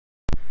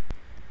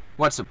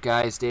What's up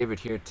guys,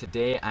 David here.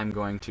 Today I'm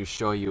going to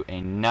show you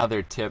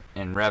another tip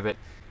in Revit.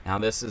 Now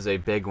this is a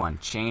big one,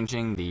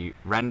 changing the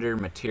render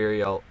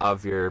material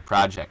of your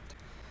project.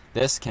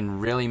 This can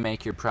really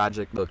make your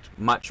project look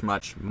much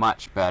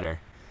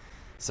better.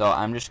 So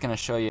I'm just going to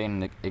show you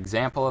an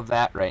example of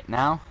that right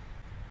now.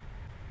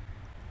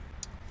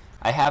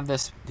 I have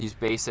these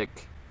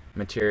basic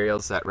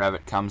materials that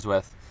Revit comes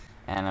with,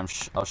 and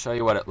I'll show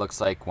you what it looks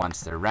like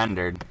once they're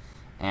rendered.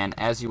 And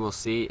as you will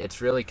see, it's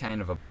really kind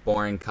of a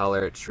boring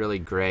color. It's really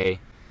gray.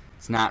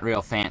 It's not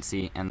real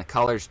fancy, and the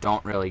colors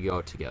don't really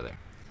go together.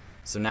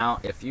 So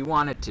now if you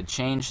wanted to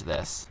change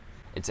this,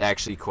 it's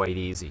actually quite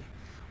easy.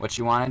 What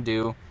you want to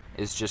do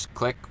is just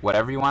click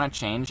whatever you want to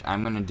change.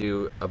 I'm going to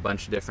do a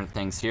bunch of different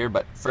things here,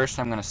 but first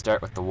I'm going to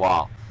start with the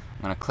wall.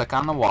 I'm going to click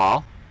on the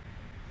wall,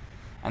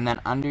 and then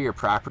under your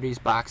properties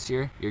box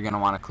here, you're going to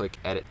want to click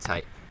edit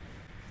type.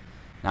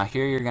 Now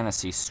here you're going to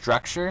see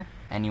structure,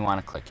 and you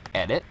want to click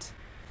edit.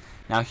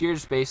 Now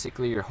here's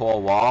basically your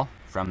whole wall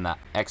from the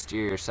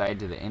exterior side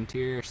to the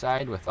interior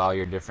side with all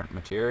your different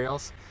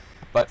materials.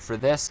 But for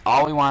this,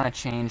 all we want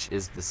to change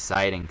is the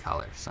siding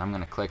color. So I'm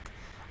going to click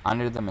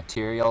under the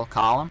material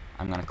column.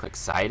 I'm going to click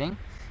siding,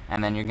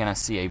 and then you're going to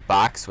see a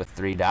box with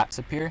 3 dots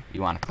appear.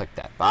 You want to click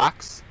that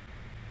box.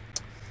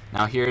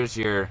 Now here's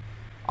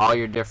all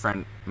your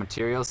different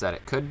materials that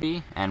it could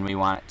be, and we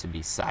want it to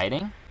be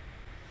siding.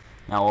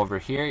 Now over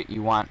here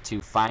you want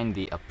to find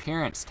the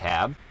appearance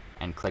tab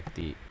and click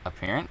the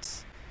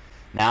appearance.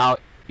 Now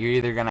you're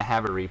either going to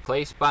have a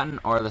replace button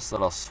or this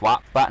little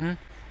swap button,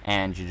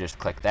 and you just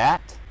click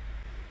that.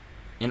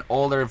 In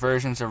older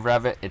versions of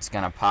Revit, it's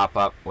going to pop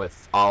up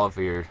with all of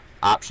your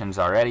options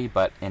already,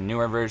 but in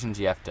newer versions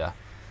you have to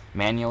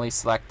manually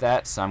select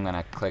that. So I'm going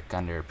to click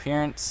under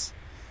appearance,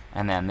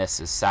 and then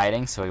this is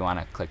siding, so we want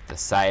to click the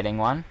siding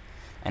one.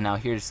 And now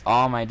here's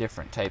all my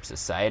different types of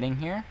siding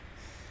here.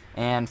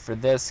 And for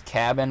this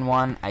cabin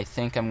one, I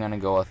think I'm going to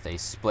go with a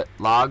split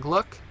log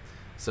look.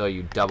 So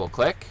you double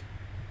click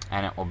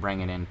and it will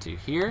bring it into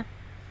here.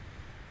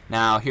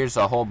 Now here's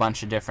a whole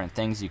bunch of different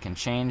things you can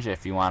change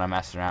if you want to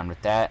mess around with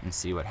that and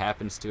see what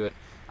happens to it.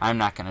 I'm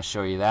not going to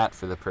show you that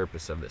for the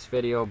purpose of this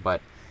video,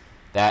 but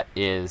that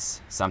is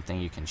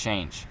something you can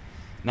change.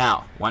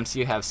 Now once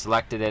you have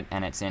selected it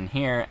and it's in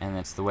here and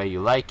it's the way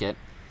you like it,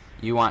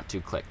 you want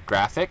to click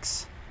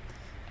graphics,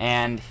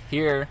 and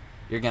here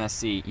you're going to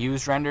see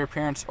use render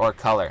appearance or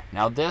color.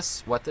 Now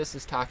what this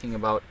is talking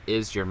about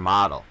is your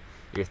model,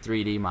 your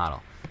 3D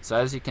model. So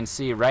as you can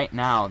see right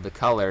now, the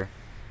color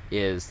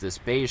is this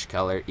beige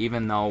color,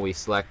 even though we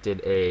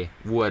selected a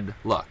wood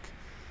look.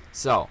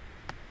 So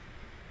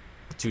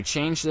to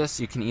change this,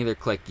 you can either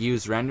click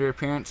use render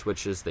appearance,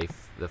 which is the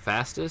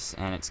fastest,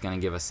 and it's going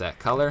to give us that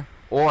color,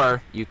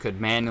 or you could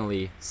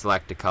manually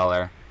select a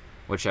color,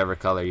 whichever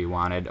color you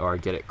wanted, or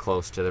get it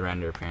close to the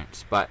render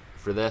appearance. But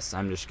for this,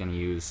 I'm just going to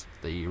use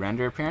the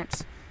render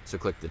appearance. So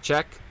click the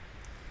check,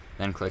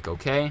 then click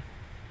OK,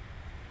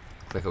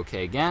 click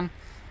OK again,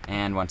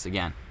 and once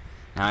again.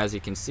 Now as you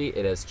can see,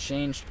 it has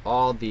changed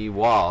all the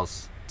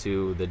walls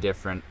to the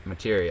different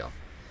material.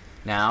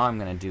 Now I'm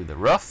going to do the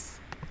roof.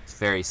 It's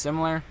very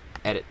similar.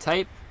 Edit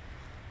type,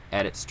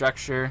 edit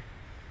structure.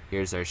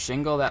 Here's our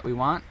shingle that we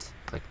want.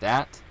 Click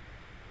that.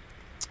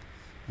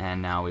 And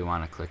now we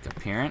want to click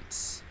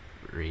appearance,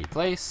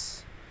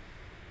 replace.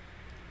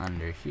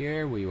 Under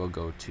here we will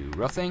go to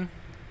roofing.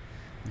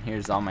 And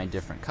here's all my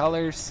different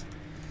colors.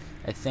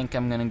 I think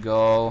I'm going to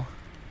go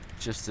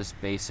just this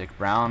basic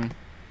brown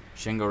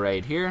shingle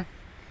right here.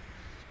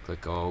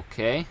 Click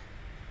OK.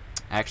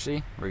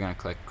 Actually, we're going to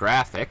click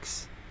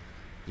graphics,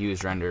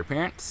 use render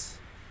appearance,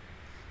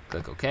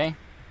 click OK,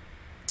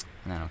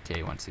 and then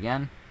OK once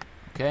again.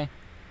 OK.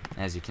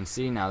 As you can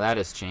see, now that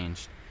has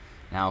changed.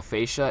 Now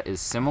fascia is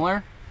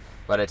similar,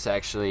 but it's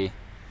actually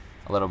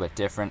a little bit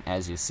different.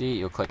 As you see,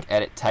 you'll click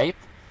edit type,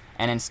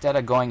 and instead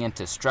of going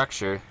into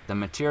structure, the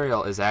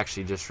material is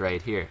actually just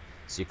right here.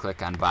 So you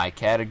click on by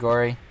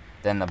category,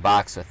 then the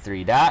box with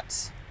 3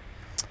 dots,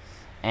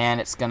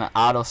 and it's going to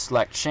auto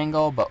select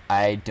shingle, but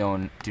I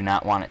do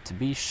not want it to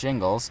be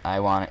shingles. I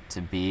want it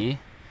to be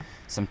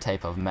some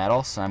type of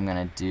metal, so I'm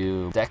going to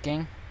do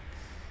decking.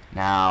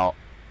 Now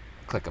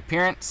click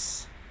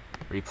appearance,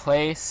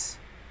 replace,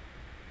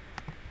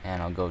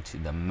 and I'll go to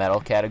the metal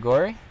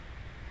category.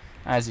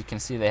 As you can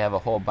see, they have a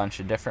whole bunch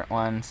of different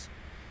ones.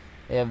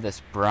 They have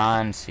this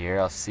bronze here.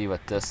 I'll see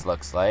what this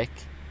looks like.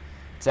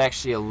 It's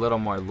actually a little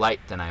more light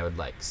than I would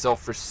like. So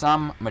for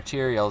some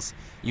materials,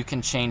 you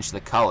can change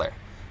the color.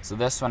 So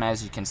this one,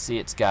 as you can see,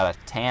 it's got a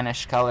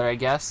tannish color, I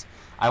guess.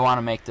 I want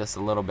to make this a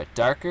little bit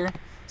darker,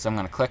 so I'm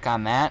going to click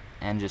on that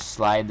and just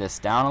slide this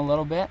down a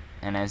little bit.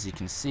 And as you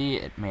can see,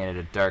 it made it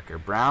a darker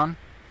brown.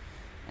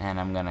 And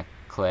I'm going to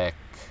click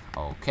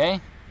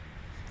OK.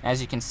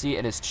 As you can see,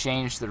 it has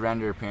changed the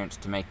render appearance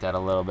to make that a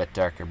little bit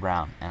darker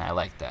brown, and I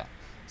like that.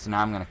 So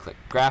now I'm going to click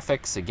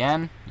graphics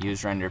again,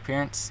 use render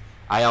appearance.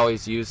 I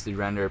always use the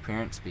render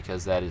appearance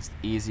because that is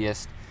the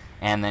easiest,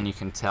 and then you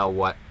can tell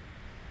what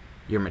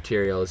your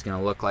material is going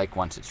to look like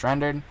once it's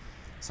rendered.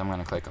 So I'm going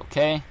to click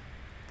OK.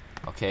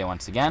 OK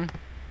once again.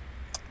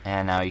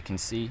 and now you can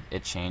see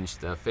it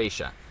changed the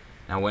fascia.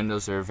 Now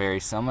windows are very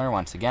similar.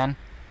 Once again,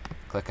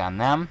 click on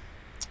them,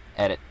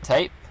 edit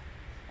type,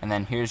 and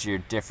then here's your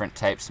different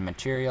types of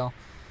material.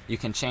 You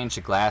can change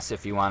the glass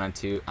if you wanted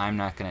to. I'm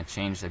not going to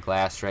change the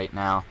glass right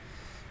now,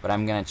 but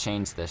I'm going to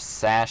change the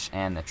sash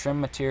and the trim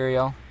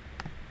material.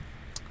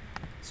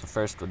 So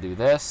first we'll do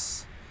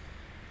this.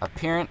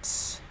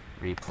 Appearance,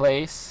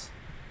 replace,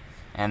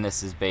 and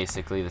this is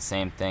basically the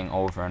same thing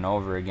over and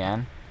over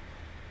again.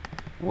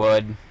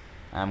 Wood,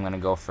 I'm going to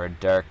go for a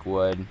dark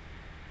wood,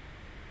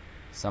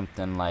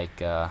 something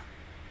like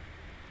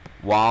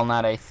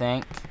walnut, I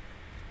think.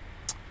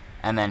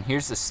 And then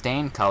here's the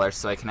stain color,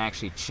 so I can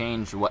actually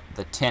change what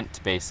the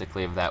tint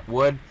basically of that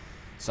wood.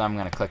 So I'm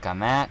going to click on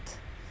that,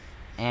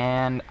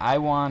 and I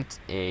want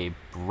a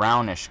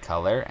brownish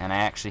color, and I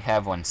actually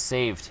have one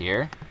saved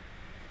here.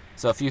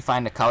 So if you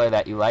find a color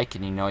that you like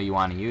and you know you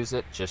want to use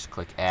it, just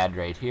click add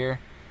right here.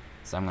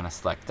 So I'm going to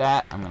select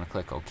that, I'm going to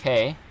click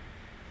OK,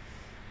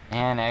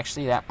 and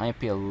actually that might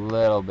be a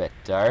little bit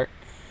dark,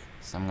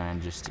 so I'm going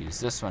to just use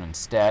this one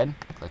instead.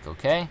 Click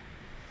OK.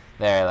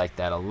 There, I like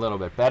that a little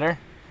bit better.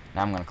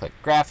 Now I'm going to click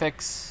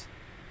graphics,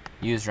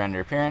 use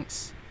render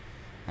appearance,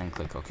 and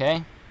click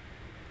OK.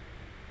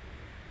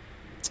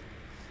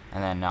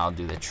 And then now I'll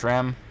do the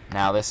trim.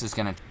 Now this is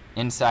going to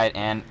inside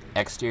and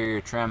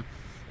exterior trim.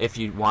 If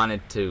you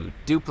wanted to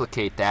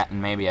duplicate that and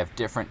maybe have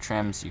different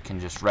trims, you can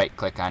just right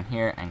click on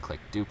here and click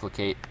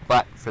duplicate.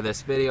 But for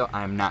this video,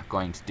 I'm not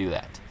going to do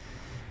that.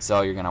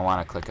 So you're going to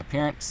want to click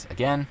appearance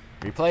again,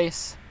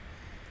 replace,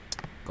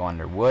 go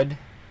under wood,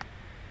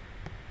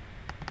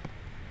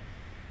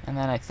 and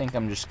then I think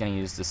I'm just going to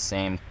use the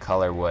same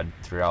color wood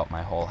throughout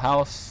my whole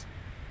house.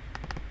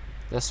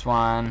 This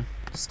one,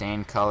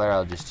 stain color,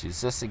 I'll just use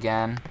this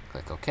again.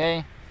 Click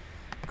OK.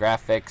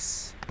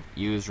 Graphics,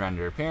 use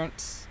render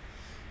appearance,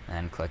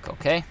 and click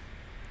OK.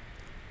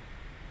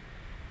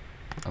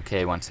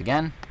 OK once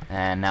again.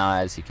 And now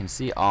as you can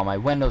see, all my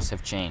windows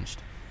have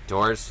changed.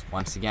 Doors,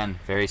 once again,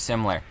 very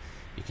similar.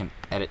 You can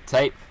edit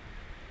type,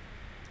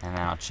 and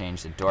then I'll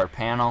change the door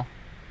panel.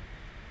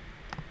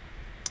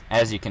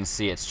 As you can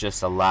see, it's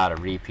just a lot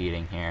of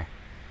repeating here.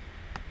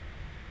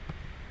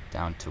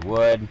 Down to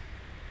wood.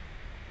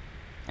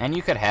 And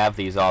you could have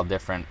these all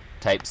different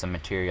types of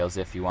materials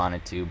if you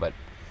wanted to, but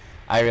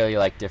I really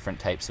like different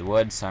types of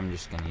wood, so I'm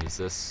just going to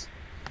use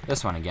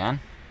this one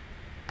again.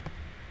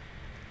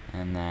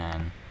 And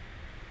then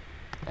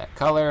that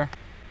color.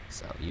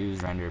 So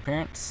use render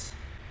appearance.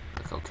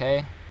 Click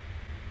OK.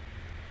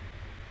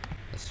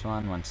 This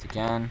one once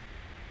again.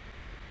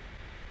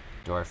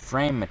 Door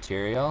frame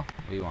material,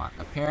 we want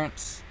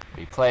appearance,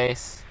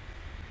 replace,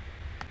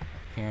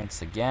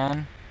 appearance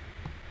again,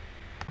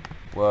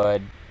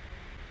 wood,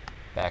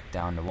 back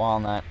down to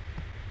walnut,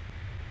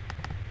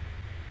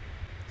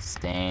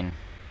 stain,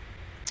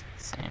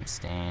 same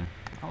stain,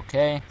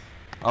 OK.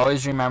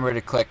 Always remember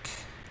to click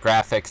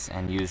graphics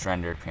and use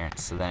render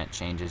appearance, so then it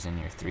changes in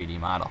your 3D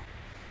model.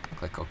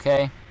 Click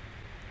OK.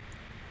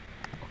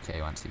 OK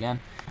once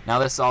again. Now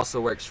this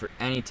also works for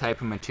any type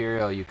of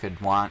material you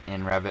could want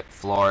in Revit,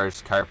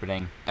 floors,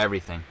 carpeting,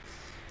 everything.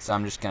 So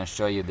I'm just going to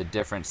show you the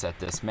difference that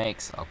this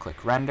makes. I'll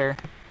click render,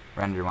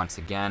 render once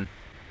again.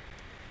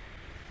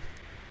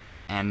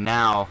 And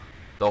now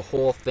the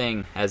whole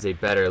thing has a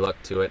better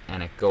look to it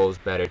and it goes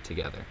better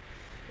together.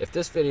 If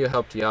this video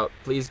helped you out,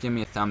 please give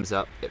me a thumbs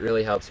up. It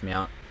really helps me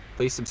out.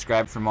 Please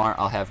subscribe for more.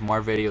 I'll have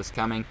more videos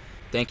coming.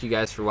 Thank you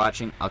guys for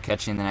watching. I'll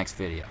catch you in the next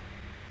video.